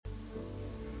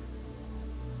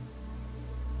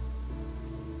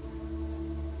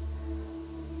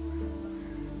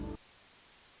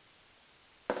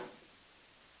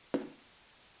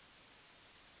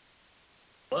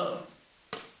Whoa.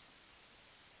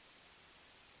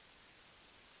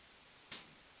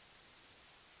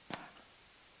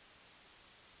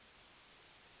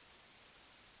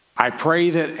 I pray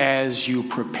that as you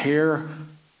prepare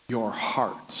your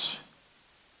hearts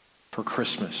for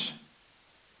Christmas,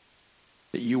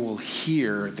 that you will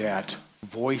hear that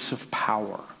voice of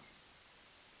power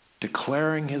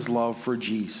declaring his love for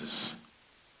Jesus.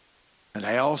 And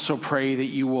I also pray that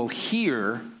you will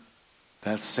hear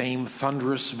that same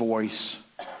thunderous voice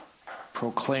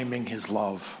proclaiming his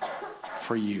love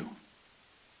for you.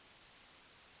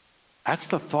 That's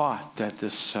the thought that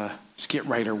this skit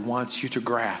writer wants you to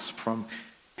grasp from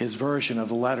his version of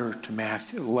the letter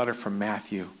from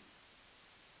Matthew.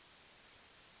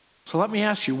 So let me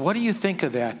ask you, what do you think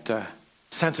of that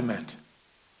sentiment,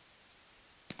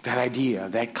 that idea,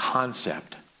 that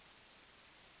concept?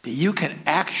 That you can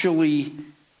actually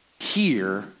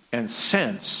hear and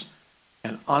sense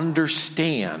and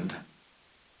understand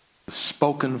the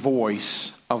spoken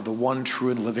voice of the one true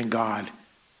and living God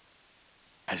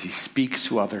as he speaks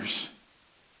to others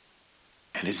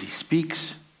and as he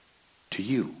speaks to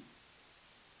you,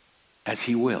 as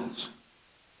he wills,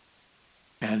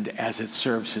 and as it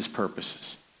serves his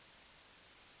purposes.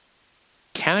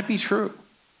 Can it be true?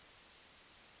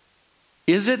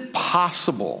 Is it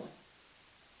possible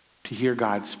to hear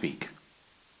God speak?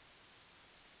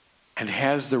 And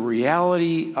has the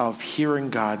reality of hearing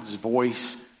God's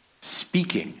voice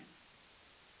speaking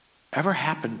ever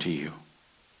happened to you?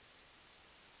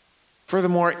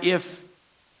 Furthermore, if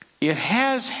it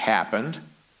has happened,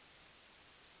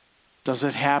 does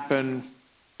it happen,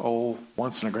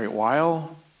 once in a great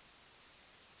while?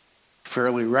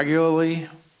 Fairly regularly?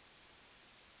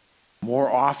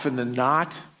 More often than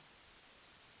not?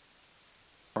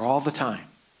 Or all the time?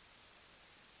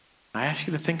 I ask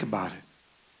you to think about it.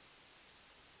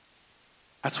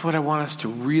 That's what I want us to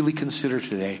really consider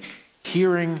today.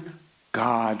 Hearing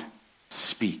God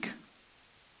speak.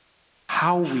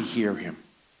 How we hear him.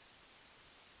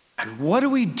 And what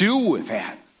do we do with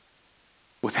that?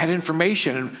 With that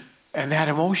information and that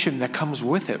emotion that comes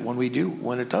with it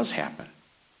when it does happen.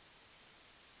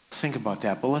 Let's think about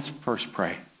that, but let's first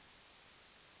pray.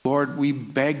 Lord, we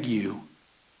beg you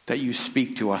that you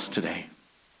speak to us today.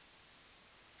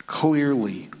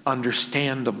 Clearly,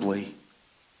 understandably,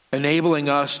 enabling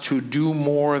us to do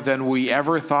more than we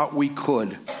ever thought we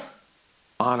could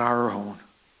on our own.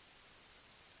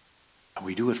 And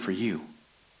we do it for you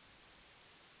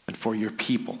and for your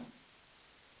people.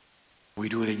 We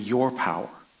do it in your power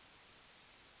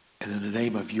and in the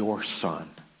name of your Son,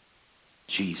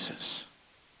 Jesus.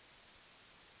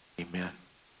 Amen.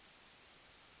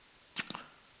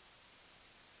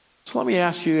 So let me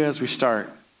ask you as we start,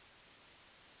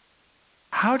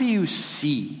 how do you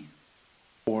see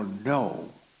or know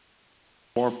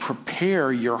or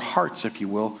prepare your hearts, if you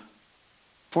will,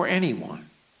 for anyone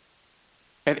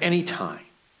at any time?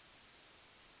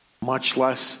 Much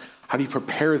less, how do you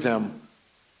prepare them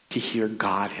to hear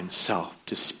God himself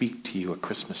to speak to you at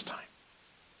Christmas time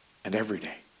and every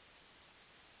day?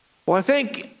 Well, I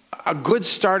think a good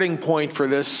starting point for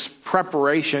this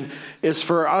preparation is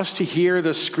for us to hear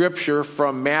the scripture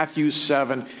from Matthew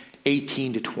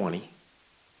 7:18-20.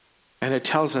 And it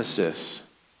tells us this: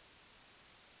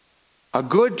 a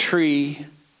good tree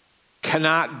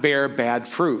cannot bear bad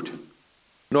fruit,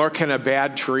 nor can a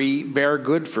bad tree bear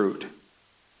good fruit.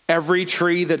 Every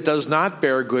tree that does not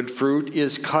bear good fruit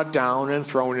is cut down and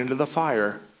thrown into the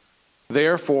fire.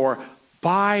 Therefore,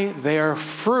 by their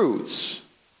fruits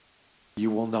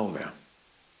you will know them.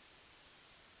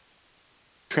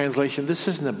 Translation, this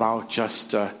isn't about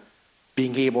just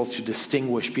being able to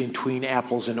distinguish between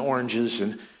apples and oranges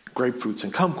and grapefruits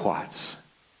and kumquats.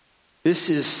 This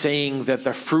is saying that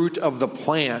the fruit of the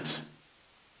plant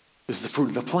is the fruit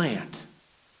of the plant,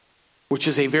 which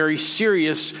is a very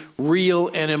serious, real,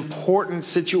 and important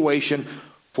situation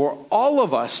for all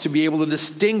of us to be able to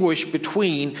distinguish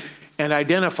between and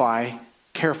identify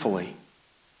carefully.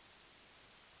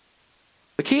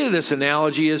 The key to this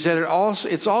analogy is that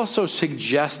it's also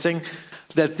suggesting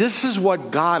that this is what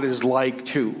God is like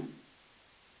too.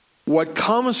 What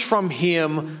comes from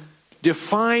him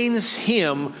defines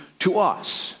him to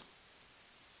us.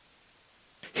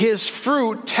 His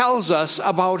fruit tells us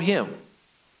about him.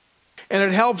 And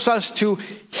it helps us to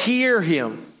hear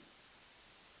him.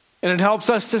 And it helps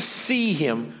us to see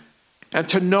him and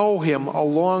to know him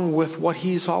along with what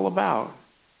he's all about.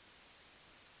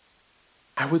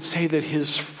 I would say that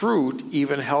his fruit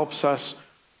even helps us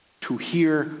to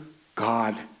hear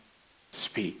God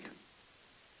speak.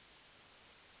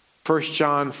 1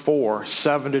 John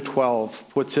 4:7-12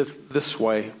 puts it this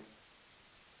way: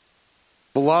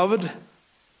 Beloved,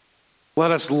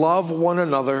 let us love one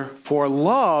another, for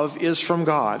love is from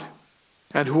God,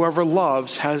 and whoever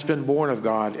loves has been born of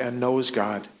God and knows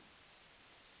God.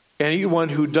 Anyone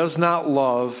who does not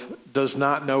love does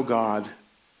not know God,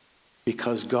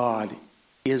 because God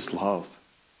is love.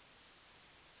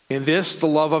 In this, the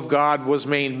love of God was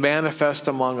made manifest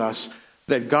among us,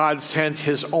 that God sent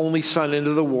his only Son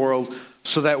into the world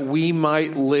so that we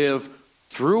might live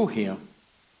through him.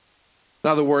 In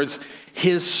other words,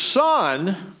 his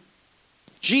Son,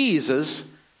 Jesus,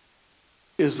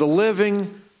 is the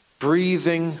living,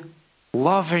 breathing,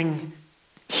 loving,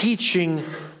 teaching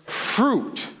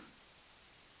fruit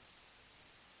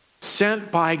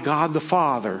sent by God the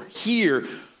Father here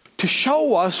to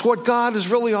show us what God is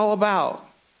really all about.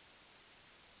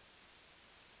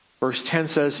 Verse 10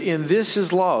 says, in this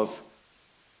is love,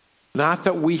 not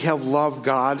that we have loved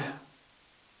God,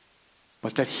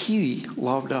 but that he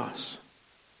loved us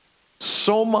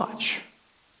so much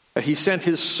that he sent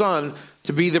his Son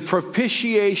to be the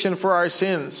propitiation for our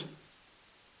sins.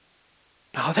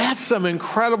 Now that's some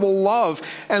incredible love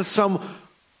and some,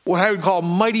 what I would call,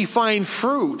 mighty fine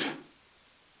fruit.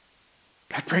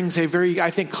 That brings a very, I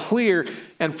think, clear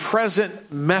and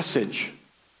present message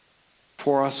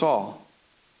for us all,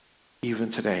 even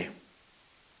today.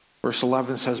 Verse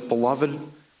 11 says, beloved,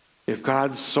 if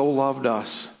God so loved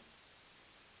us,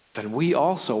 then we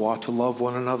also ought to love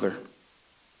one another.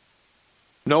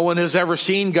 No one has ever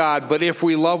seen God, but if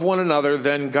we love one another,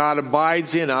 then God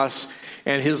abides in us,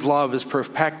 and his love is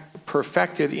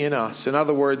perfected in us. In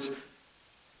other words,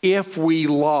 if we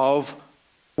love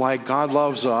like God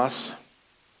loves us,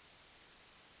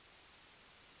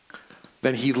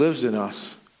 then he lives in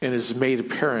us and is made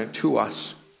apparent to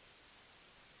us,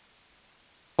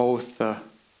 both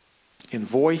in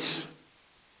voice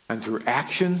and through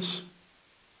actions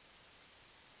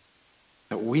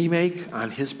that we make on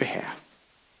his behalf.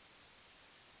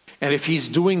 And if he's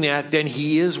doing that, then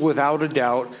he is without a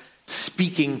doubt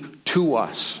speaking to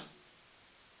us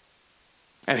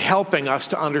and helping us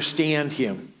to understand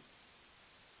him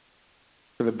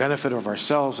for the benefit of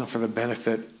ourselves and for the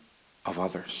benefit of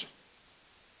others.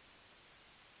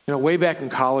 You know, way back in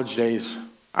college days,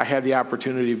 I had the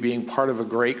opportunity of being part of a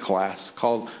great class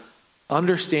called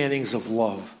Understandings of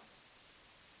Love.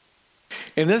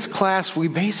 In this class, we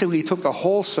basically took a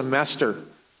whole semester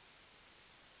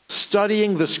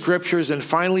studying the scriptures and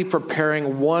finally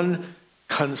preparing one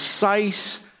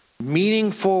concise,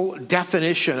 meaningful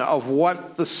definition of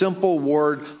what the simple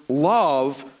word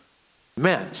love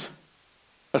meant,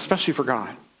 especially for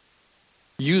God.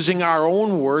 Using our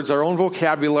own words, our own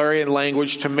vocabulary and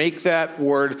language to make that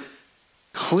word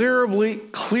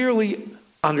clearly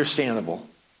understandable.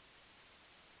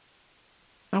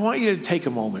 I want you to take a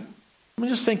moment. Let me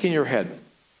just think in your head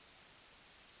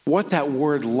what that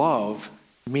word love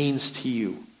means to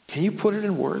you. Can you put it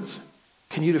in words?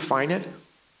 Can you define it?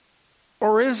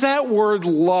 Or is that word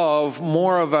love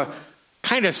more of a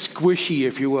kind of squishy,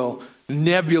 if you will,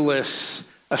 nebulous,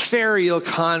 ethereal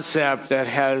concept that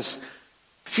has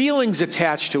feelings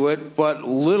attached to it, but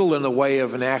little in the way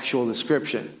of an actual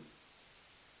description?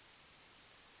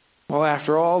 Well,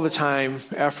 after all the time,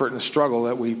 effort, and struggle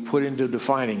that we put into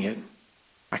defining it,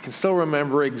 I can still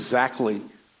remember exactly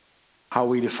how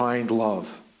we defined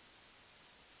love.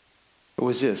 It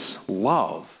was this: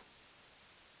 love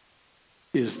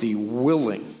is the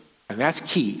willing, and that's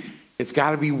key. It's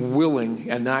got to be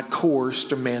willing and not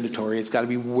coerced or mandatory. It's got to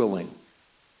be willing,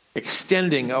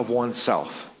 extending of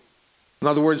oneself. In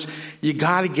other words, you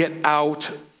got to get out.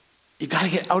 You got to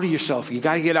get out of yourself. You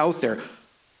got to get out there,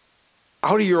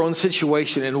 out of your own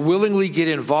situation, and willingly get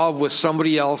involved with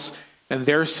somebody else and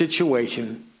their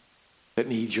situation that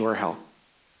needs your help.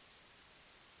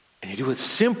 And you do it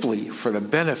simply for the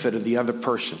benefit of the other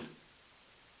person.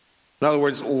 In other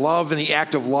words, love and the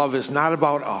act of love is not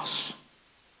about us,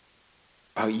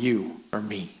 about you or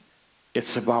me.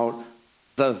 It's about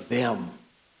the them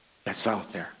that's out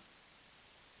there,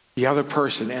 the other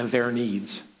person and their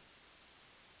needs,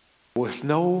 with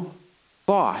no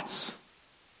thoughts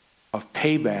of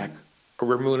payback or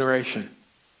remuneration.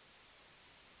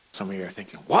 Some of you are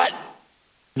thinking, what?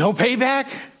 No payback?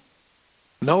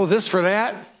 No this for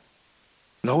that?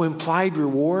 No implied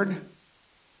reward?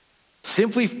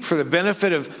 Simply for the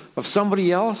benefit of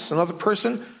somebody else, another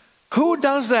person? Who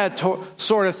does that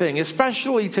sort of thing,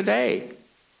 especially today?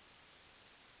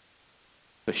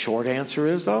 The short answer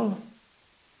is, though,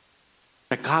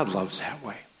 that God loves that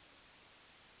way.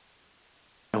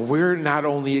 And we're not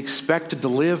only expected to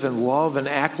live and love and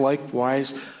act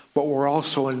likewise, but we're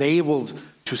also enabled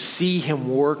to see him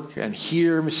work and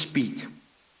hear him speak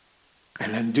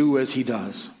and then do as he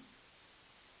does.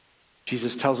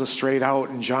 Jesus tells us straight out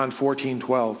in John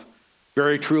 14:12,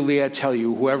 very truly I tell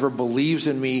you, whoever believes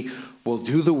in me will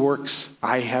do the works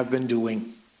I have been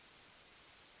doing,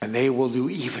 and they will do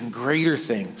even greater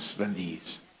things than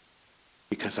these,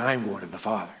 because I'm going to the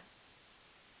Father.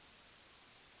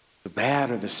 The bad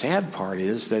or the sad part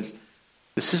is that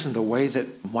this isn't the way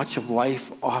that much of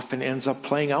life often ends up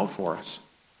playing out for us.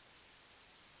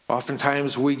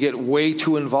 Oftentimes we get way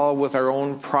too involved with our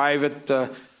own private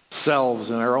selves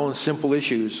and our own simple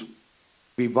issues,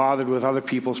 be bothered with other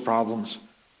people's problems.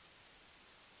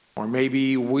 Or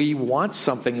maybe we want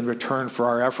something in return for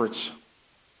our efforts,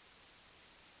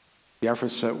 the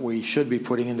efforts that we should be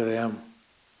putting into them.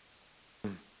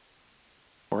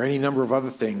 Or any number of other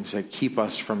things that keep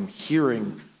us from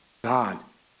hearing God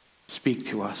speak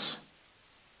to us,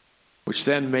 which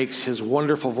then makes his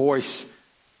wonderful voice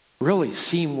really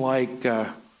seem like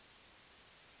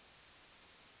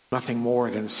nothing more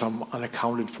than some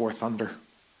unaccounted for thunder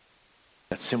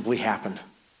that simply happened,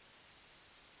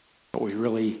 but we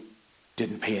really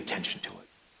didn't pay attention to it.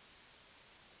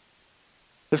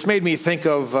 This made me think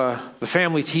of the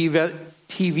family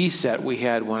TV set we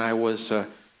had when I was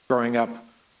growing up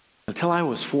until I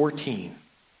was 14.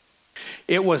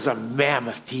 It was a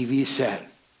mammoth TV set.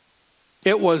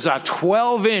 It was a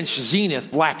 12-inch Zenith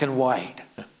black and white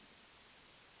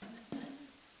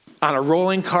on a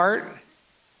rolling cart.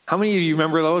 How many of you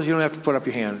remember those? You don't have to put up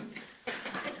your hand.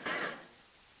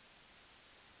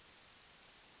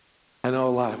 I know a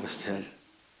lot of us did. It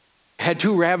had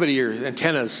two rabbit ear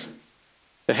antennas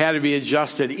that had to be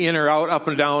adjusted in or out, up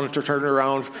and down, to turn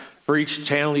around for each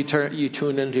channel you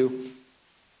tuned into.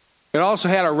 It also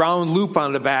had a round loop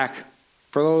on the back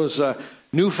for those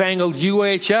newfangled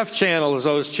UHF channels,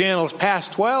 those channels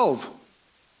past 12,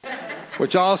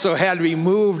 which also had to be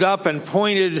moved up and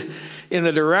pointed in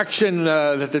the direction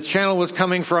that the channel was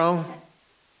coming from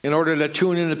in order to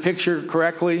tune in the picture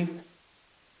correctly.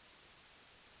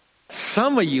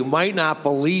 Some of you might not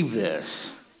believe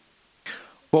this,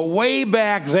 but way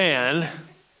back then,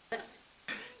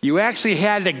 you actually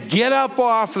had to get up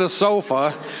off the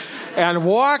sofa and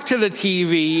walk to the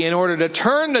TV in order to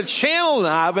turn the channel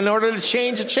knob in order to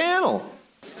change the channel,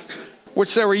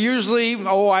 which there were usually,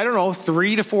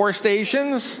 3 to 4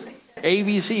 stations,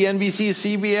 ABC, NBC,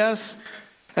 CBS,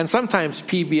 and sometimes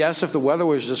PBS if the weather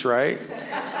was just right.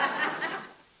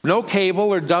 No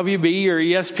cable or WB or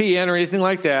ESPN or anything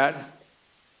like that.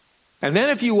 And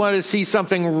then if you wanted to see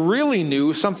something really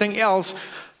new, something else,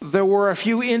 there were a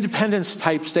few independence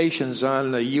type stations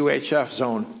on the UHF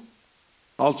zone,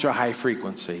 ultra high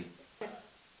frequency.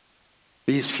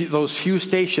 Those few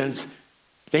stations,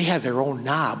 they had their own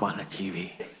knob on the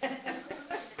TV.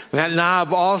 That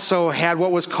knob also had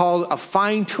what was called a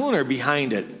fine tuner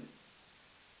behind it.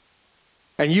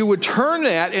 And you would turn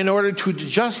that in order to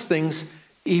adjust things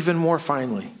even more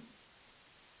finely.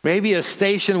 Maybe a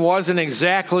station wasn't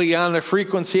exactly on the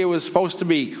frequency it was supposed to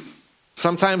be.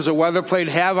 Sometimes the weather played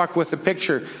havoc with the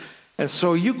picture. And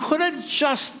so you could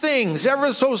adjust things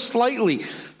ever so slightly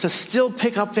to still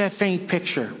pick up that faint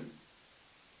picture.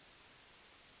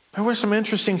 There were some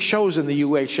interesting shows in the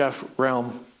UHF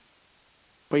realm,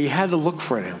 but you had to look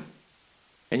for them.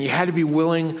 And you had to be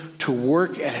willing to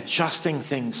work at adjusting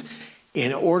things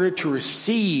in order to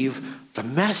receive the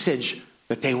message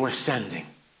that they were sending.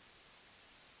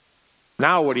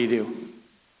 Now what do?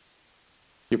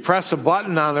 You press a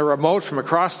button on the remote from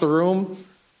across the room,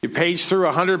 you page through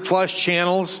 100 plus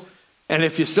channels, and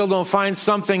if you still don't find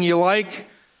something you like,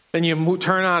 then you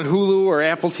turn on Hulu or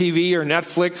Apple TV or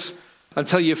Netflix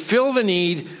until you fill the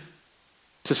need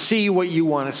to see what you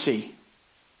want to see.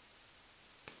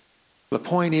 The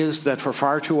point is that for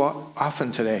far too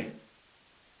often today,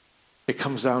 it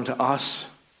comes down to us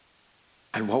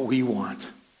and what we want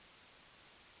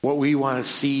to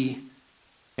see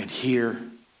and hear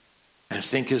and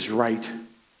think is right,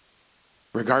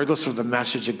 regardless of the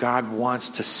message that God wants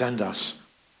to send us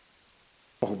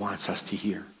or wants us to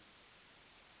hear.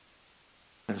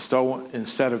 And so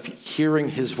instead of hearing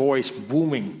his voice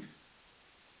booming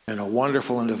in a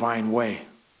wonderful and divine way,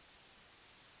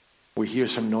 we hear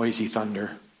some noisy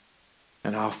thunder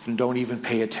and often don't even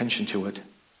pay attention to it,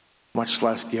 much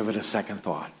less give it a second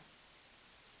thought.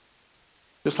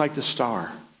 Just like the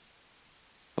star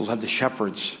that led the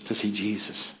shepherds to see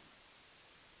Jesus.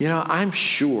 You know, I'm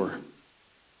sure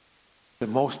that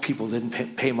most people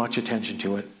didn't pay much attention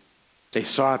to it. They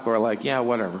saw it, but were like, yeah,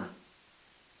 whatever.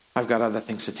 I've got other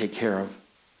things to take care of.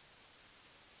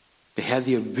 They had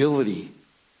the ability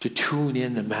to tune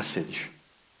in the message,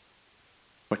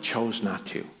 but chose not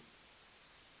to.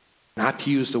 Not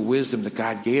to use the wisdom that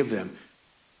God gave them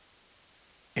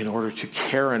in order to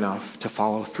care enough to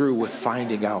follow through with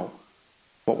finding out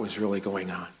what was really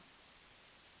going on.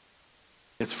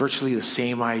 It's virtually the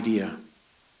same idea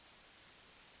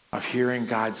of hearing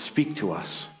God speak to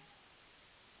us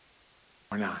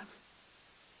or not.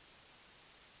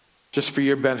 Just for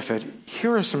your benefit,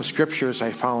 here are some scriptures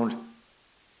I found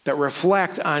that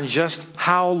reflect on just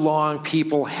how long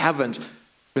people haven't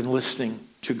been listening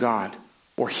to God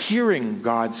or hearing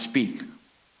God speak,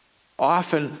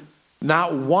 often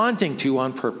not wanting to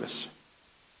on purpose.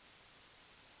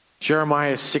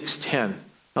 Jeremiah 6:10.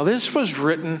 Now this was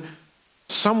written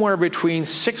somewhere between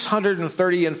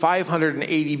 630 and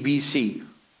 580 BC. It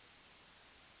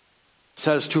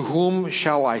says, "To whom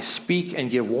shall I speak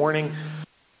and give warning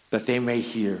that they may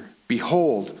hear?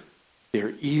 Behold,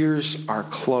 their ears are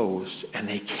closed and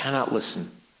they cannot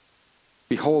listen.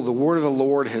 Behold, the word of the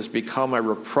Lord has become a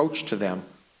reproach to them.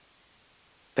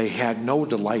 They had no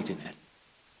delight in it."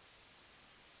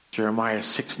 Jeremiah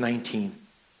 6:19.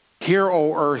 "Hear,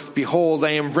 O earth, behold,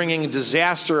 I am bringing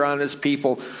disaster on this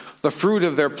people, the fruit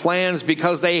of their plans,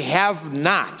 because they have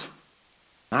not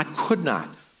could not,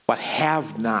 but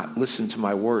have not listened to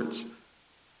my words.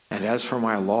 And as for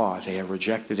my law, they have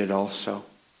rejected it also."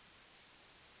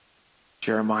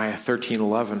 Jeremiah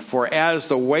 13:11. "For as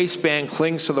the waistband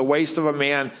clings to the waist of a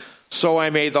man, so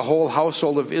I made the whole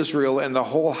household of Israel and the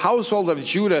whole household of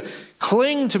Judah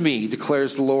cling to me,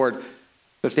 declares the Lord,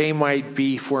 that they might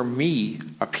be for me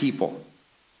a people,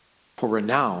 for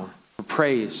renown, for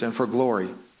praise, and for glory.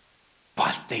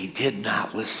 But they did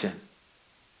not listen."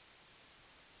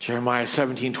 Jeremiah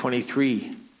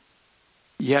 17:23.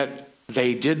 "Yet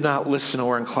they did not listen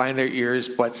or incline their ears,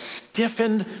 but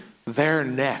stiffened their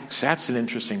necks." That's an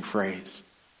interesting phrase.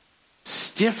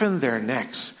 Stiffened their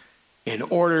necks in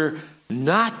order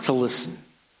not to listen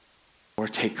or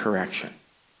take correction.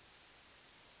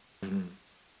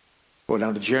 Go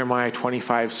down to Jeremiah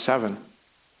 25:7.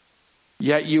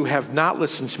 "Yet you have not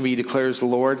listened to me, declares the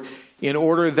Lord, in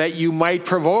order that you might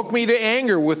provoke me to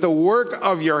anger with the work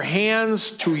of your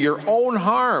hands to your own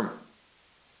harm."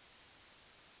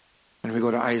 And we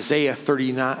go to Isaiah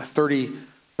 30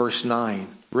 verse 9.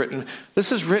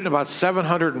 This is written about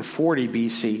 740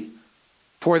 BC.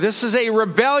 "For this is a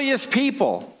rebellious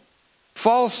people,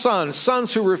 false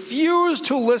sons who refuse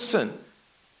to listen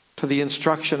to the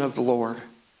instruction of the Lord."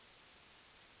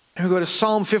 And we go to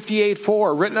Psalm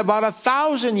 58:4, written about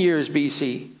 1,000 years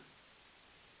BC.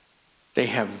 "They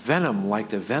have venom like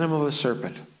the venom of a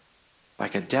serpent,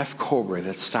 like a deaf cobra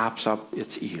that stops up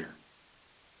its ear."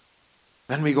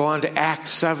 Then we go on to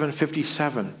Acts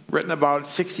 7:57, written about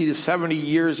 60 to 70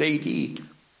 years AD.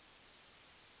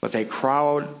 "But they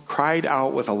cried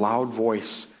out with a loud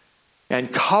voice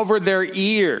and covered their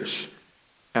ears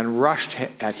and rushed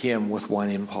at him with one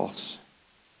impulse."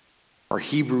 Or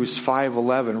Hebrews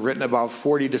 5:11, written about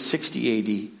 40 to 60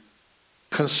 AD.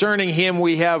 "Concerning him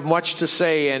we have much to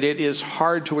say, and it is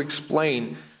hard to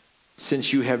explain,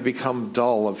 since you have become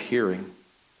dull of hearing."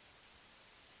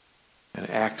 And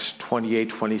Acts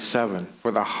 28:27,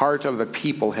 "For the heart of the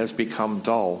people has become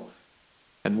dull,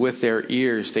 and with their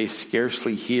ears they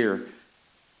scarcely hear,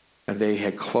 and they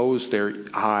had closed their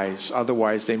eyes,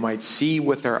 otherwise they might see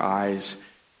with their eyes,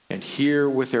 and hear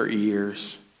with their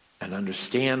ears, and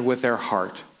understand with their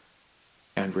heart,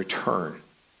 and return,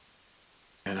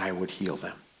 and I would heal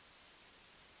them."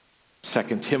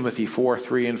 2 Timothy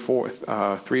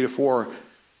 3-4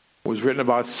 was written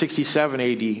about 67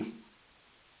 AD.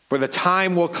 "For the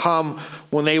time will come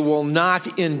when they will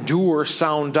not endure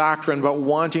sound doctrine, but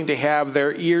wanting to have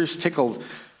their ears tickled,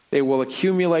 they will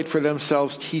accumulate for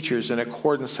themselves teachers in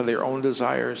accordance to their own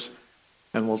desires,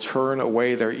 and will turn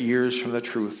away their ears from the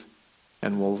truth,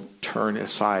 and will turn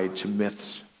aside to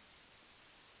myths."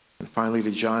 And finally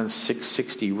to John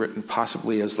 6:60, written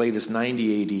possibly as late as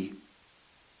 90 AD.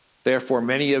 "Therefore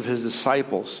many of his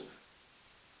disciples,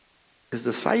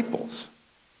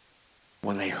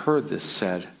 when they heard this,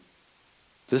 said,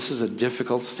 'This is a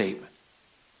difficult statement.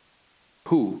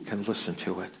 Who can listen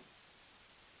to it?'"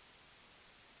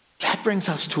 That brings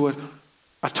us to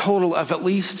a total of at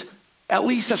least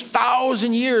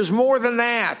 1,000 years, more than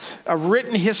that, of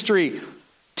written history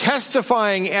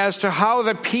testifying as to how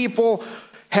the people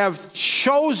have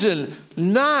chosen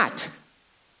not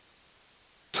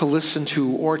to listen to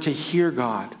or to hear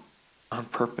God on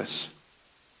purpose.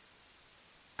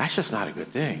 That's just not a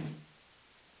good thing.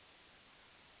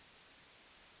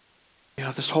 You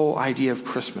know, this whole idea of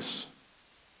Christmas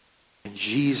and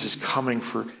Jesus coming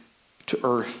to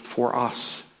earth for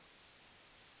us.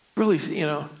 Really,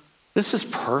 this is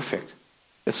perfect.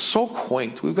 It's so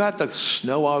quaint. We've got the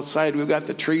snow outside. We've got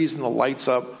the trees and the lights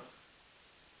up.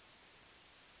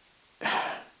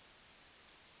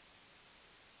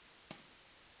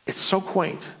 so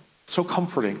quaint, so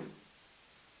comforting,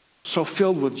 so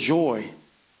filled with joy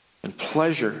and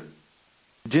pleasure,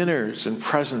 dinners and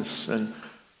presents and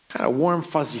kind of warm,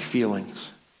 fuzzy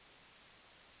feelings.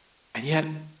 And yet,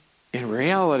 in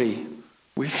reality,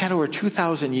 we've had over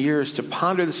 2,000 years to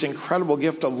ponder this incredible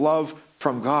gift of love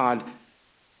from God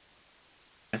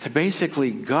and to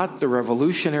basically gut the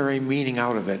revolutionary meaning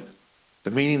out of it,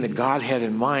 the meaning that God had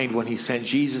in mind when he sent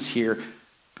Jesus here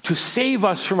to save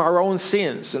us from our own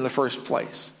sins in the first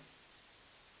place.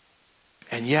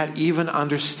 And yet, even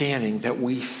understanding that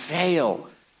we fail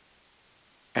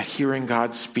at hearing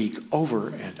God speak over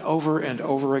and over and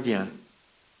over again.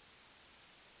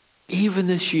 Even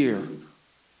this year,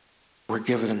 we're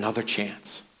given another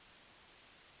chance,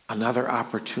 another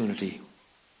opportunity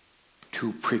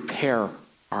to prepare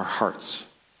our hearts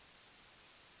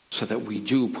so that we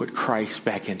do put Christ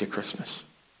back into Christmas.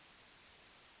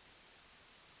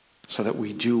 So that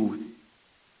we do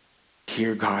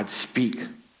hear God speak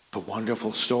the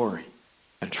wonderful story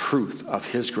and truth of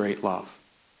his great love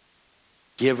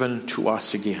given to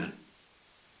us again,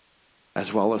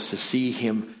 as well as to see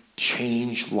him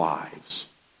change lives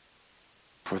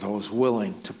for those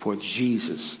willing to put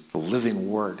Jesus, the living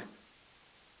word,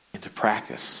 into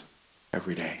practice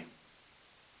every day.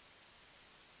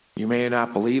 You may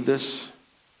not believe this,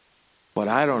 but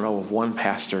I don't know of one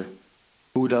pastor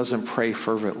who doesn't pray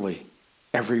fervently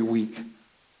every week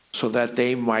so that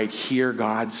they might hear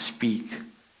God speak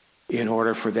in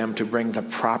order for them to bring the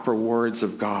proper words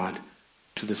of God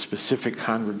to the specific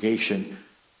congregation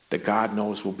that God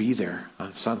knows will be there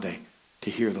on Sunday to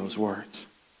hear those words.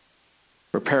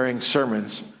 Preparing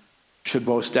sermons should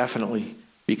most definitely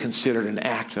be considered an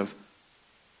act of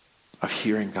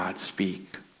hearing God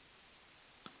speak.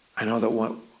 I know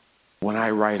that when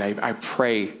I write, I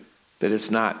pray that it's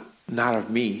not of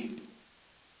me,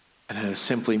 and it is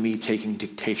simply me taking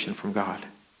dictation from God.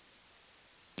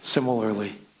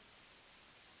 Similarly,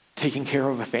 taking care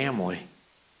of a family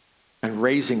and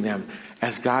raising them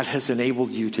as God has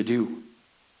enabled you to do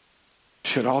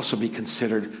should also be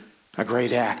considered a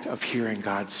great act of hearing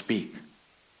God speak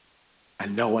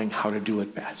and knowing how to do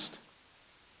it best.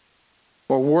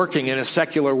 Or working in a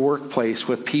secular workplace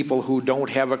with people who don't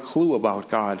have a clue about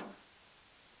God,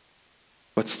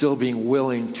 but still being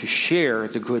willing to share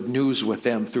the good news with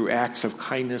them through acts of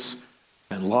kindness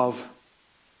and love,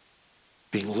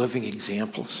 being living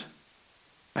examples.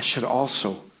 That should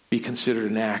also be considered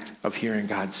an act of hearing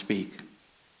God speak.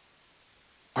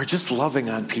 Or just loving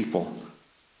on people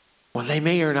when they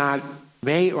may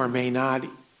or may not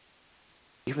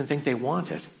even think they want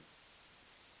it.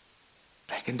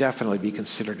 That can definitely be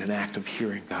considered an act of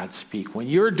hearing God speak. When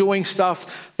you're doing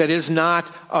stuff that is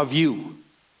not of you,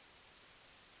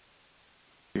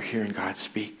 you're hearing God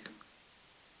speak.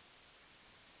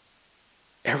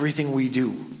 Everything we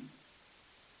do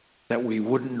that we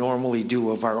wouldn't normally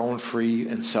do of our own free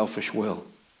and selfish will,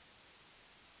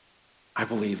 I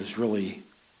believe is really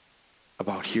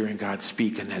about hearing God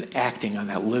speak and then acting on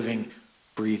that living,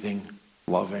 breathing,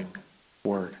 loving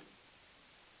word.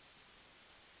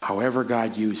 However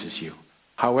God uses you,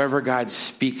 however God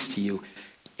speaks to you,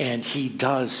 and he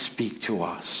does speak to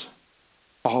us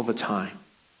all the time,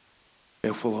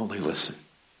 if we'll only listen.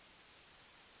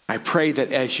 I pray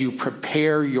that as you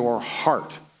prepare your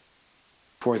heart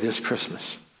for this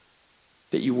Christmas,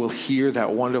 that you will hear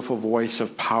that wonderful voice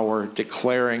of power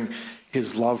declaring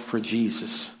his love for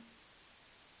Jesus.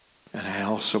 And I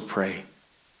also pray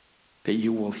that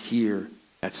you will hear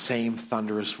that same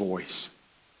thunderous voice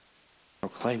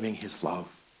proclaiming his love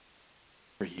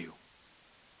for you.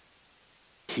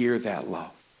 Hear that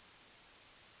love.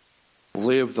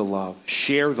 Live the love.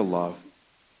 Share the love.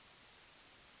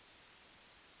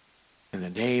 In the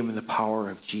name and the power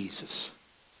of Jesus,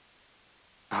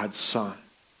 God's Son,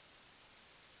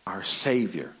 our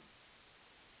Savior,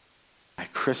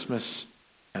 at Christmas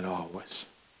and always.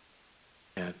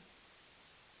 And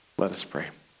let us pray.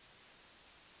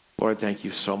 Lord, thank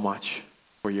you so much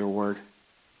for your word.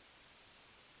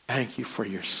 Thank you for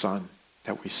your Son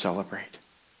that we celebrate.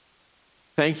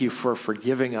 Thank you for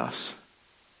forgiving us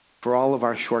for all of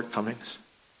our shortcomings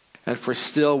and for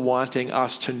still wanting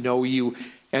us to know you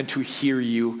and to hear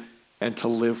you and to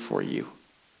live for you.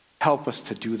 Help us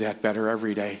to do that better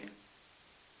every day,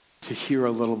 to hear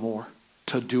a little more,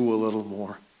 to do a little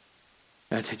more,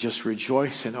 and to just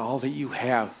rejoice in all that you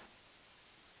have.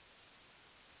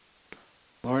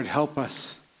 Lord, help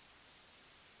us,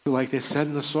 like they said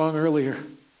in the song earlier,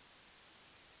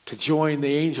 to join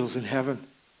the angels in heaven,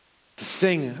 to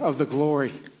sing of the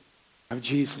glory of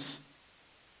Jesus.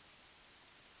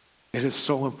 It is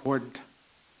so important,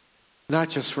 not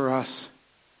just for us,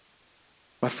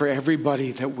 but for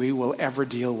everybody that we will ever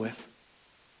deal with.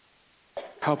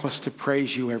 Help us to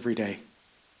praise you every day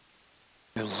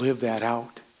and live that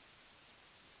out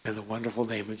in the wonderful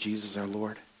name of Jesus our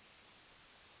Lord.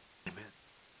 Amen.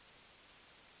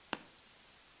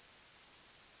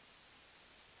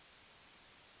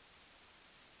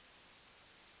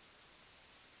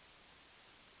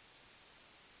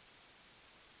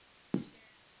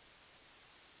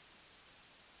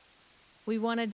 We want to